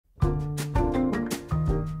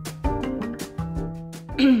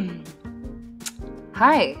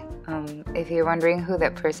Hi, if you're wondering who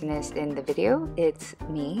that person is in the video, it's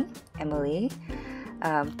me, Emily,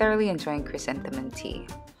 thoroughly enjoying chrysanthemum tea.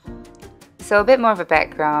 So a bit more of a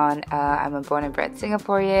background, I'm a born and bred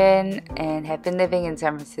Singaporean and have been living in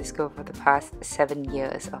San Francisco for the past 7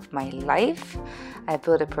 years of my life. I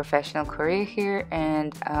built a professional career here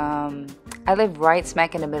and I live right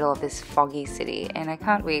smack in the middle of this foggy city and I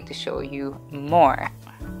can't wait to show you more.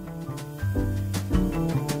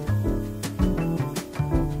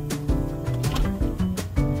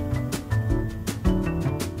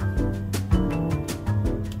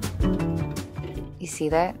 You see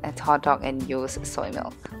that? That's hot dog and Yo's soy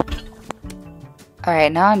milk.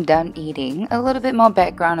 Alright, now I'm done eating. A little bit more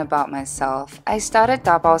background about myself. I started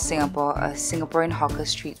Dabao Singapore, a Singaporean hawker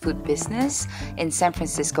street food business in San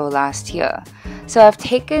Francisco last year. So I've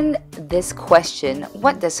taken this question,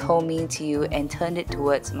 what does home mean to you, and turned it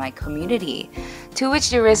towards my community. To which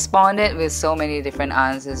they responded with so many different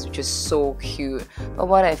answers, which is so cute. But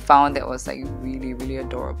what I found that was like really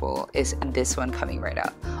adorable is this one coming right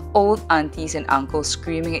up. Old aunties and uncles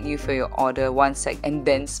screaming at you for your order one sec and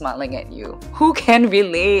then smiling at you. Who can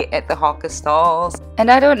relate at the hawker stalls?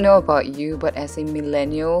 And I don't know about you, but as a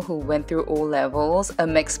millennial who went through O levels, a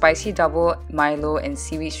McSpicy double Milo and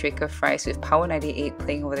seaweed shaker fries with Power 98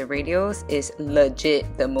 playing over the radios is legit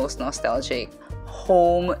the most nostalgic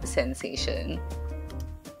home sensation.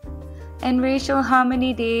 And Racial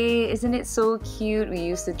Harmony Day, isn't it so cute? We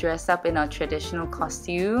used to dress up in our traditional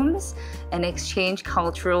costumes and exchange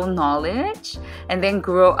cultural knowledge and then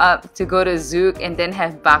grow up to go to Zouk and then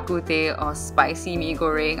have bak kut teh or spicy mee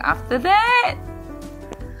goreng after that.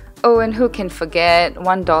 Oh, and who can forget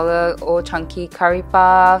 $1 old chunky curry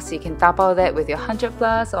puffs? You can dabao that with your 100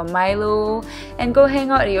 plus or Milo and go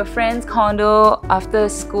hang out at your friend's condo after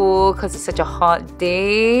school because it's such a hot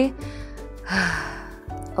day.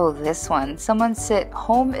 Oh, this one. Someone said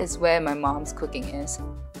home is where my mom's cooking is.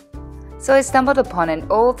 So I stumbled upon an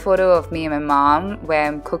old photo of me and my mom where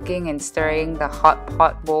I'm cooking and stirring the hot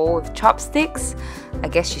pot bowl with chopsticks. I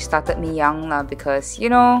guess she started me young now because, you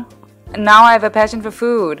know, now I have a passion for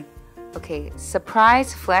food. Okay,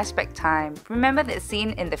 surprise flashback time. Remember that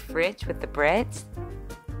scene in the fridge with the breads?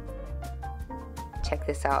 Check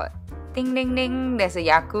this out. Ding ding ding, there's a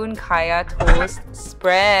Yakun Kaya toast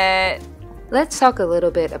spread. Let's talk a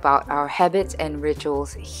little bit about our habits and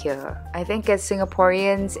rituals here. I think as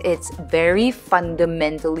Singaporeans, it's very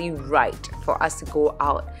fundamentally right for us to go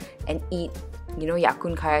out and eat, you know,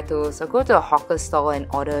 Yakun Kaya toast or go to a hawker stall and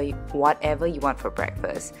order whatever you want for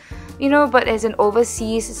breakfast. You know, but as an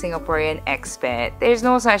overseas Singaporean expat, there's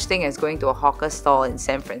no such thing as going to a hawker stall in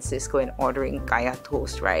San Francisco and ordering Kaya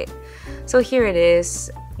toast, right? So here it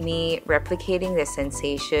is, me replicating the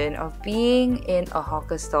sensation of being in a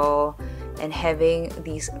hawker stall and having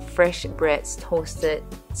these fresh breads toasted,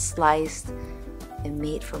 sliced, and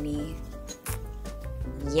made for me.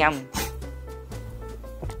 Yum!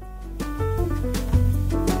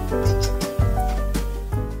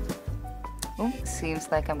 Oh, seems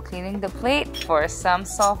like I'm cleaning the plate for some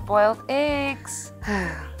soft-boiled eggs.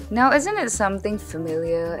 Now, isn't it something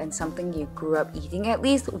familiar and something you grew up eating at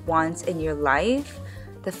least once in your life?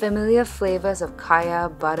 The familiar flavors of kaya,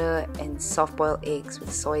 butter, and soft-boiled eggs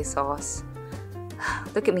with soy sauce.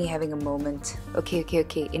 Look at me having a moment. Okay,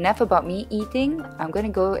 enough about me eating. I'm gonna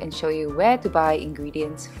go and show you where to buy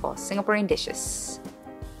ingredients for Singaporean dishes.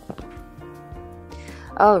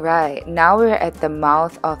 Alright, now we're at the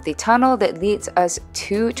mouth of the tunnel that leads us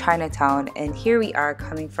to Chinatown, and here we are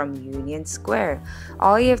coming from Union Square.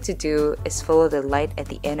 All you have to do is follow the light at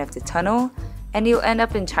the end of the tunnel and you'll end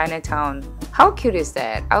up in Chinatown. How cute is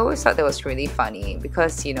that? I always thought that was really funny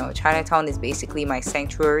because, you know, Chinatown is basically my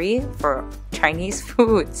sanctuary for Chinese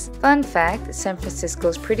foods. Fun fact, San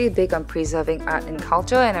Francisco's pretty big on preserving art and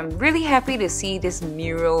culture, and I'm really happy to see this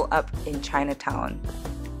mural up in Chinatown.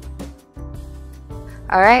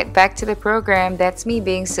 Alright, back to the program. That's me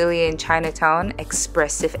being silly in Chinatown,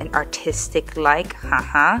 expressive and artistic like,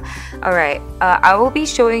 haha. Alright, I will be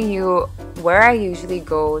showing you where I usually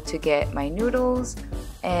go to get my noodles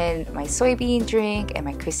and my soybean drink and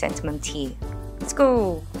my chrysanthemum tea. Let's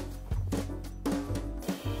go!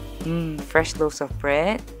 Fresh loaves of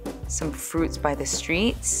bread, some fruits by the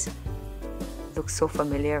streets. Looks so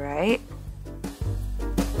familiar, right?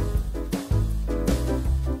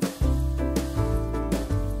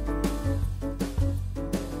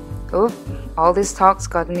 Oh, all this talk's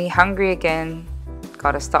got me hungry again.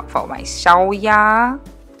 Gotta stop for my xiaoya.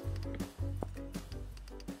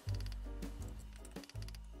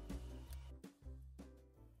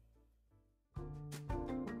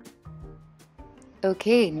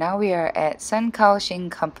 Okay, now we are at Sun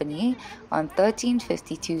Kaohsiung Company on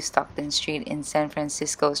 1352 Stockton Street in San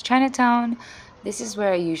Francisco's Chinatown. This is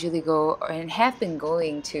where I usually go and have been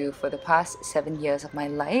going to for the past 7 years of my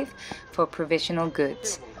life for provisional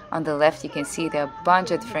goods. On the left, you can see there are a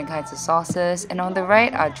bunch of different kinds of sauces, and on the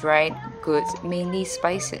right are dried goods, mainly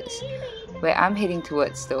spices. Where I'm heading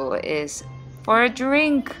towards though is for a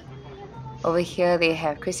drink. Over here they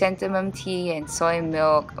have chrysanthemum tea and soy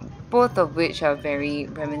milk, both of which are very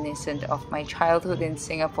reminiscent of my childhood in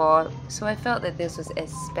Singapore. So I felt that this was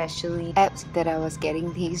especially apt that I was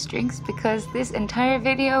getting these drinks because this entire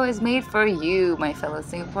video is made for you, my fellow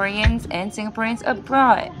Singaporeans and Singaporeans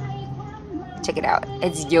abroad. Check it out,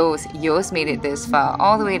 it's Yo's. Yo's made it this far,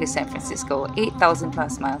 all the way to San Francisco, 8,000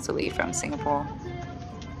 plus miles away from Singapore.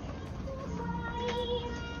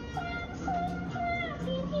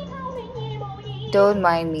 Don't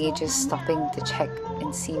mind me just stopping to check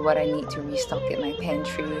and see what I need to restock in my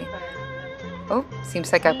pantry. Oh,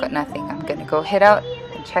 seems like I've got nothing. I'm gonna go head out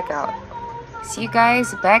and check out. See you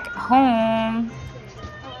guys back home.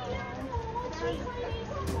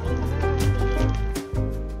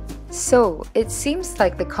 So, it seems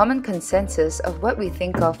like the common consensus of what we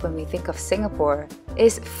think of when we think of Singapore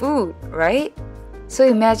is food, right? So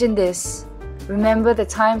imagine this. Remember the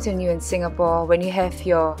times when you're in Singapore when you have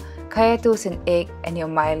your kaya toast and egg and your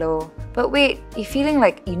Milo. But wait, you're feeling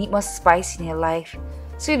like you need more spice in your life.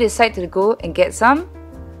 So you decide to go and get some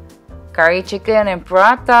curry chicken and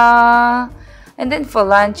prata. And then for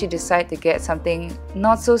lunch, you decide to get something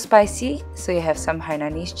not so spicy. So you have some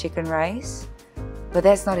Hainanese chicken rice. But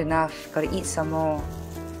that's not enough, gotta eat some more.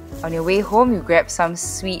 On your way home, you grab some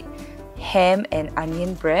sweet ham and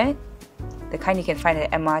onion bread, the kind you can find at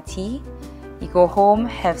MRT. You go home,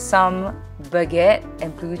 have some baguette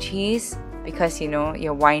and blue cheese because you know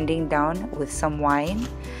you're winding down with some wine.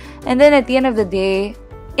 And then at the end of the day,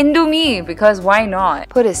 Indomie, because why not?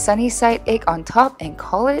 Put a sunny side egg on top and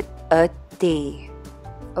call it a day.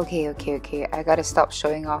 Okay, I gotta stop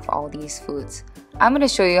showing off all these foods. I'm gonna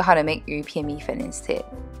show you how to make 鱼片米粉 instead.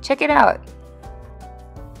 Check it out!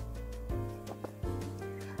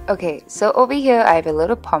 Okay, so over here I have a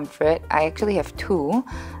little pomfret. I actually have two.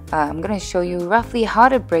 I'm gonna show you roughly how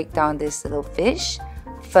to break down this little fish.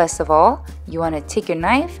 First of all, you want to take your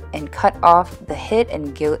knife and cut off the head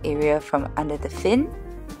and gill area from under the fin.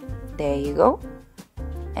 There you go.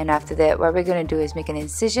 And after that, what we're gonna do is make an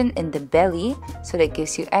incision in the belly so that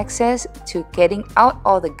gives you access to getting out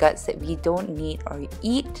all the guts that we don't need or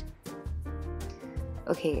eat.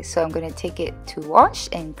 Okay, so I'm gonna take it to wash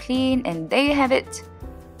and clean, and there you have it.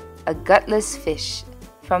 A gutless fish.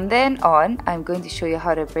 From then on, I'm going to show you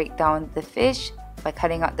how to break down the fish by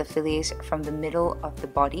cutting out the fillets from the middle of the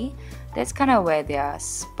body. That's kind of where their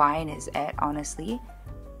spine is at, honestly.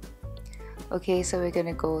 Okay, so we're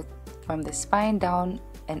gonna go from the spine down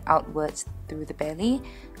and outwards through the belly,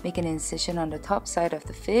 make an incision on the top side of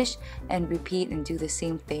the fish, and repeat and do the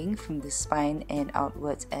same thing from the spine and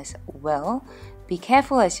outwards as well. Be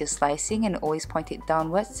careful as you're slicing and always point it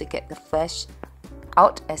downwards to get the flesh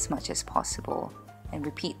out as much as possible, and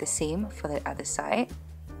repeat the same for the other side.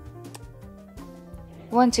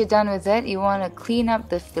 Once you're done with that, you want to clean up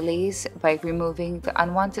the fillets by removing the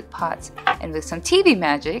unwanted parts, and with some TV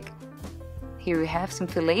magic, here we have some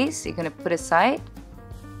fillets you're going to put aside.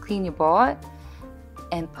 Clean your board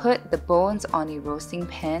and put the bones on a roasting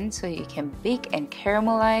pan so you can bake and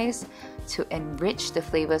caramelize to enrich the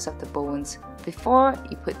flavors of the bones before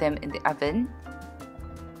you put them in the oven.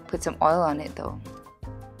 Put some oil on it though.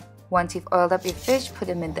 Once you've oiled up your fish, put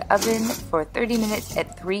them in the oven for 30 minutes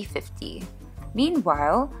at 350.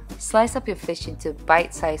 Meanwhile, slice up your fish into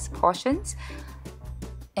bite-sized portions,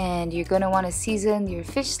 and you're going to want to season your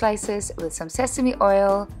fish slices with some sesame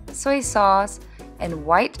oil, soy sauce, and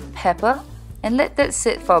white pepper, and let that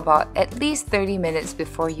sit for about at least 30 minutes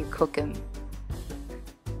before you cook them.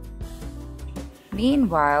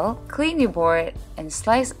 Meanwhile, clean your board and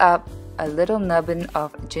slice up a little nubbin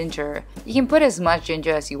of ginger. You can put as much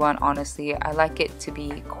ginger as you want, honestly. I like it to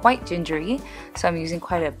be quite gingery, so I'm using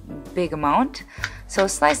quite a big amount. So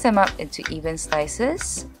slice them up into even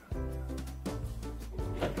slices.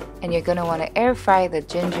 And you're going to want to air fry the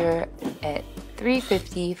ginger at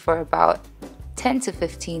 350 for about 10 to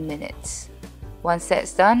 15 minutes. Once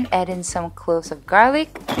that's done, add in some cloves of garlic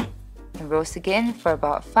and roast again for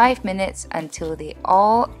about 5 minutes until they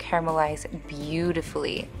all caramelize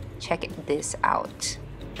beautifully. Check this out.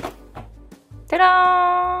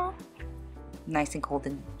 Ta-da! Nice and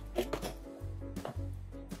golden.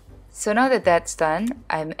 So now that that's done,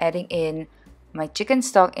 I'm adding in my chicken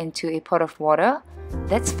stock into a pot of water.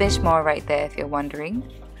 That's fish maw right there if you're wondering.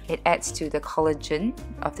 It adds to the collagen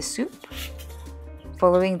of the soup.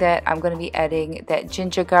 Following that, I'm going to be adding that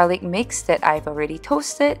ginger garlic mix that I've already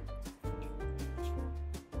toasted.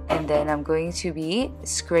 And then I'm going to be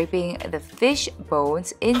scraping the fish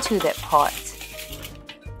bones into that pot.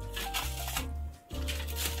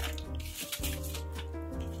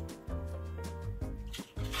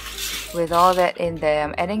 With all that in there,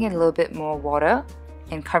 I'm adding in a little bit more water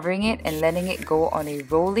and covering it and letting it go on a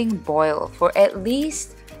rolling boil for at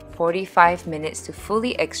least 45 minutes to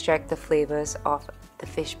fully extract the flavors of the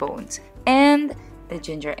fish bones and the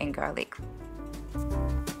ginger and garlic.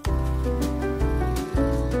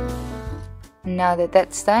 Now that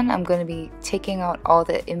that's done, I'm going to be taking out all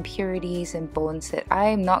the impurities and bones that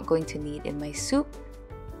I'm not going to need in my soup.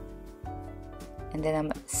 And then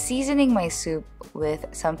I'm seasoning my soup with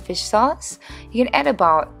some fish sauce. You can add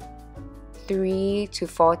about 3 to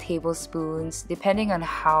 4 tablespoons depending on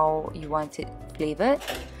how you want it flavored.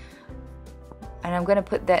 And I'm going to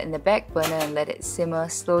put that in the back burner and let it simmer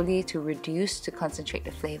slowly to reduce to concentrate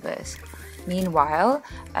the flavors. Meanwhile,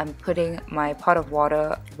 I'm putting my pot of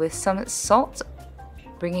water with some salt,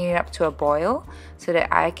 bringing it up to a boil so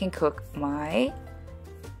that I can cook my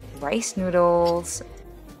rice noodles.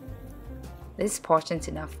 This portion's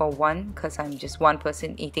enough for one because I'm just one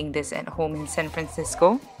person eating this at home in San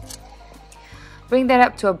Francisco. Bring that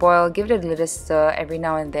up to a boil, give it a little stir every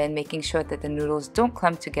now and then, making sure that the noodles don't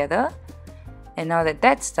clump together. And now that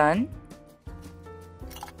that's done,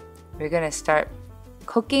 we're going to start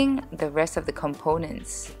cooking the rest of the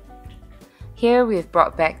components. Here we've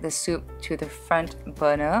brought back the soup to the front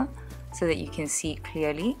burner so that you can see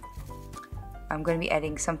clearly. I'm going to be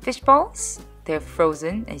adding some fish balls. They're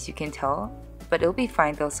frozen, as you can tell, but it'll be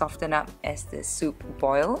fine, they'll soften up as the soup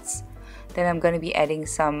boils. Then I'm going to be adding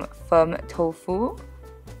some firm tofu.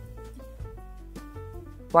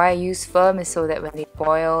 Why I use firm is so that when they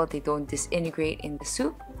boil, they don't disintegrate in the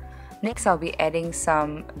soup. Next, I'll be adding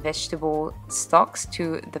some vegetable stocks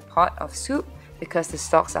to the pot of soup. Because the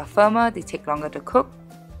stalks are firmer, they take longer to cook.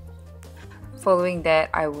 Following that,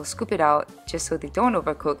 I will scoop it out just so they don't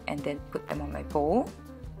overcook and then put them on my bowl.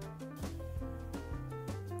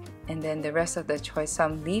 And then the rest of the choy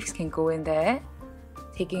sum leaves can go in there.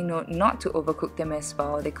 Taking note not to overcook them as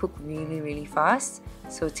well. They cook really fast,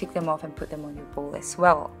 so take them off and put them on your bowl as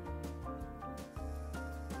well.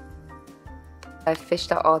 I've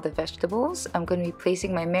fished out all the vegetables. I'm going to be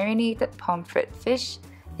placing my marinated pomfret fish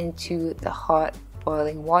into the hot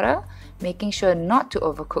boiling water, making sure not to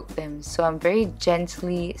overcook them. So I'm very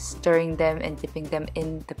gently stirring them and dipping them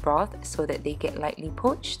in the broth so that they get lightly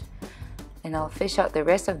poached. And I'll fish out the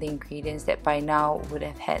rest of the ingredients that by now would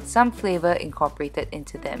have had some flavor incorporated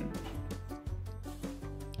into them.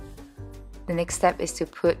 The next step is to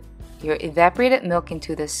put your evaporated milk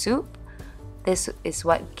into the soup. This is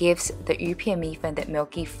what gives the 鱼片米粉 that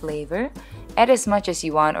milky flavor. Add as much as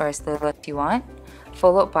you want or as little as you want,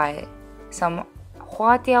 followed by some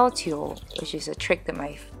花雕酒, which is a trick that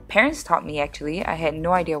my parents taught me actually. I had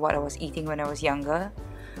no idea what I was eating when I was younger.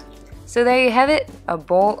 So there you have it, a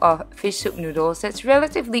bowl of fish soup noodles that's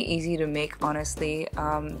relatively easy to make, honestly.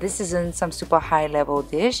 This isn't some super high level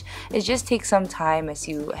dish. It just takes some time as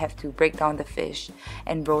you have to break down the fish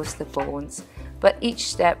and roast the bones. But each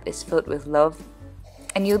step is filled with love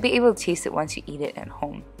and you'll be able to taste it once you eat it at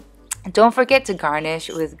home. Don't forget to garnish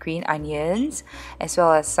with green onions as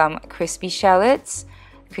well as some crispy shallots.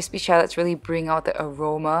 Crispy shallots really bring out the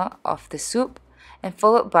aroma of the soup, and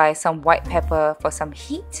followed by some white pepper for some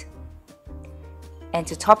heat. And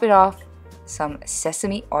to top it off, some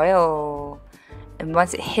sesame oil. And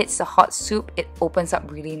once it hits the hot soup, it opens up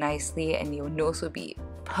really nicely and your nose will be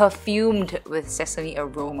perfumed with sesame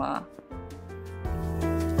aroma.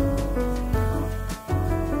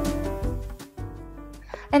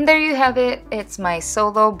 And there you have it. It's my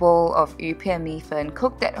solo bowl of 鱼片米粉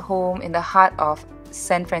cooked at home in the heart of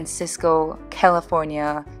San Francisco,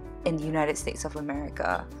 California, in the United States of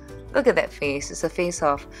America. Look at that face. It's a face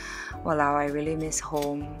of, wow, I really miss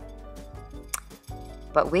home.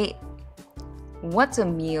 But wait, what's a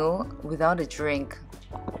meal without a drink?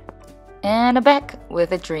 And I'm back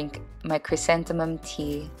with a drink, my chrysanthemum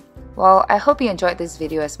tea. Well, I hope you enjoyed this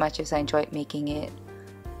video as much as I enjoyed making it.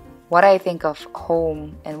 What I think of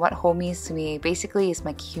home and what home means to me basically is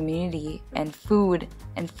my community and food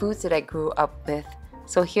and foods that I grew up with.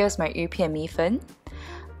 So here's my 鱼片米粉.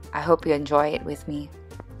 I hope you enjoy it with me.